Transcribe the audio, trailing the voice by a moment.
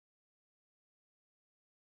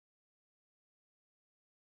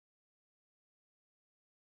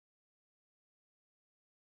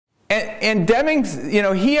And Deming,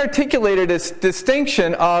 he articulated this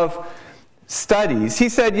distinction of studies. He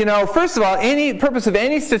said, first of all, any purpose of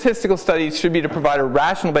any statistical study should be to provide a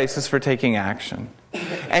rational basis for taking action.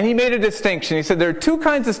 And he made a distinction. He said there are two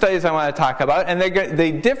kinds of studies I want to talk about, and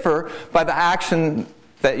they differ by the action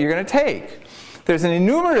that you're going to take. There's an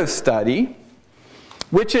enumerative study,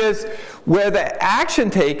 which is where the action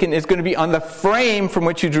taken is going to be on the frame from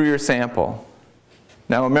which you drew your sample.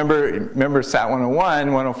 Now remember SAT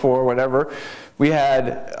 101, 104, whatever. We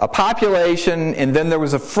had a population, and then there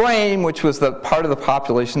was a frame, which was the part of the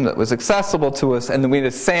population that was accessible to us, and then we had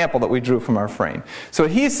a sample that we drew from our frame. So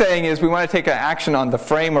what he's saying is we want to take an action on the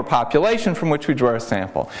frame or population from which we drew our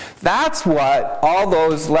sample. That's what all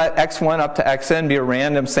those let x1 up to xn be a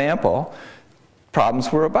random sample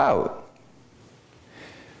problems were about.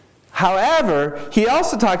 However, he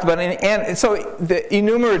also talked about, and so the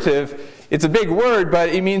enumerative, it's a big word, but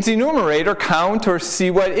it means enumerate or count or see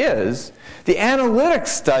what is. The analytic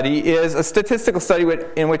study is a statistical study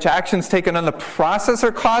in which actions taken on the process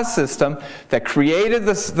or cause system that created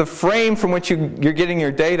the frame from which you're getting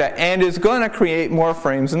your data and is going to create more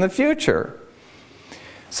frames in the future.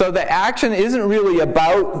 So the action isn't really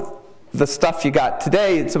about the stuff you got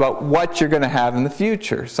today, it's about what you're going to have in the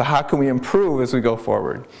future. So how can we improve as we go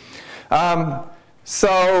forward?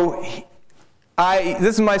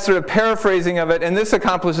 This is my sort of paraphrasing of it, and this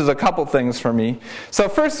accomplishes a couple things for me. So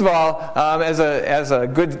first of all, as a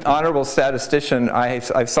good, honorable statistician,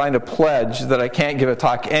 I've signed a pledge that I can't give a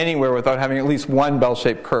talk anywhere without having at least one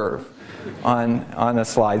bell-shaped curve on a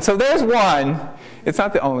slide. So there's one. It's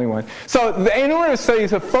not the only one. So the enumerative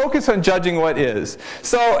studies have focused on judging what is.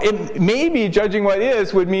 So maybe judging what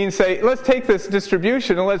is would mean, say, let's take this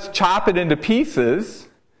distribution and let's chop it into pieces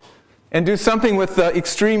and do something with the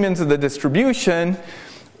extreme ends of the distribution,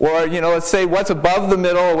 or let's say what's above the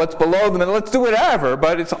middle or what's below the middle. Let's do whatever,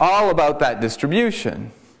 but it's all about that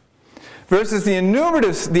distribution. Versus the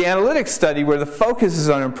enumerative, the analytic study, where the focus is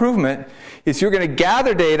on improvement, is you're going to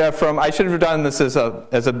gather data from, I should have done this as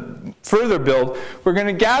a further build, we're going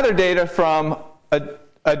to gather data from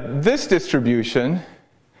this distribution,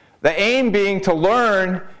 the aim being to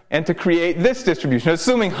learn and to create this distribution,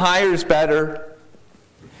 assuming higher is better.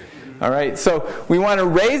 All right, so we want to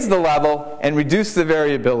raise the level and reduce the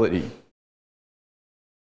variability.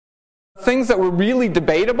 Things that were really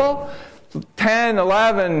debatable, 10,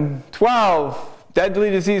 11, 12, deadly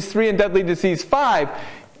disease 3 and deadly disease 5,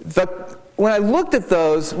 when I looked at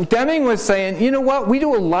those, Deming was saying, you know what, we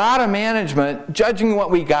do a lot of management judging what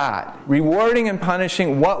we got, rewarding and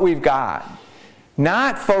punishing what we've got.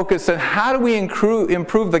 Not focused on how do we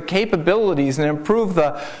improve the capabilities and improve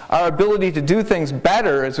our ability to do things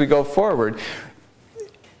better as we go forward.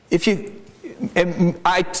 I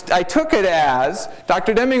took it as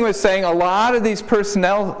Dr. Deming was saying a lot of these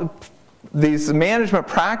these management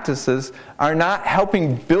practices are not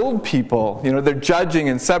helping build people. They're judging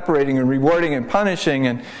and separating and rewarding and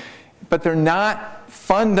punishing, but they're not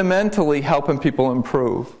fundamentally helping people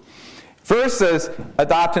improve. Versus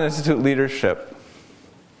adopt and institute leadership.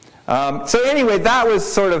 So anyway, that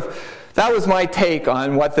was my take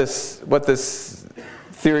on what this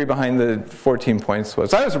theory behind the 14 points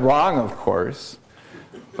was. I was wrong, of course,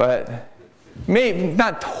 but maybe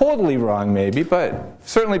not totally wrong, maybe, but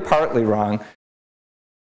certainly partly wrong.